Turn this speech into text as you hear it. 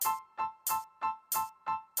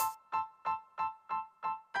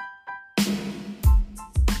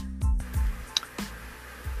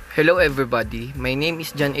Hello everybody, my name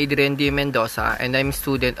is John Adrian D. Mendoza and I'm a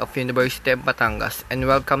student of University of Batangas and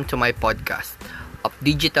welcome to my podcast of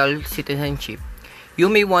Digital Citizenship.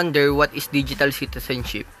 You may wonder what is digital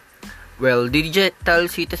citizenship? Well,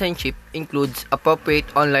 digital citizenship includes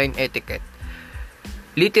appropriate online etiquette,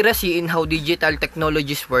 literacy in how digital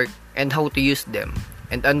technologies work and how to use them,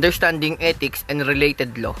 and understanding ethics and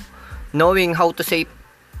related law, knowing how to save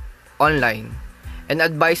online, and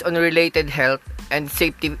advice on related health and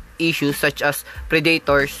safety issues such as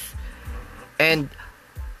predators and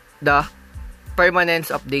the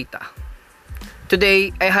permanence of data.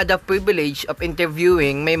 Today, I had the privilege of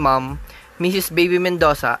interviewing my mom, Mrs. Baby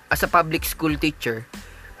Mendoza, as a public school teacher.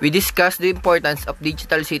 We discussed the importance of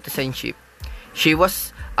digital citizenship. She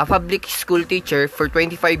was a public school teacher for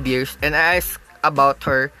 25 years and I asked about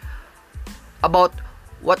her about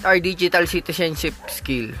what are digital citizenship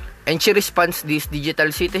skills. And she responds this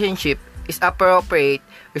digital citizenship is appropriate,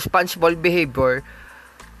 responsible behavior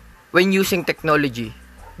when using technology.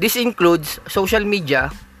 This includes social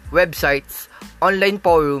media, websites, online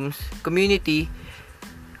forums, community,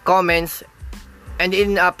 comments, and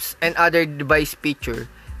in-apps and other device features.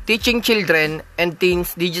 Teaching children and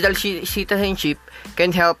teens digital citizenship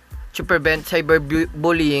can help to prevent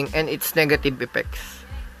cyberbullying and its negative effects.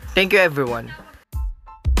 Thank you everyone.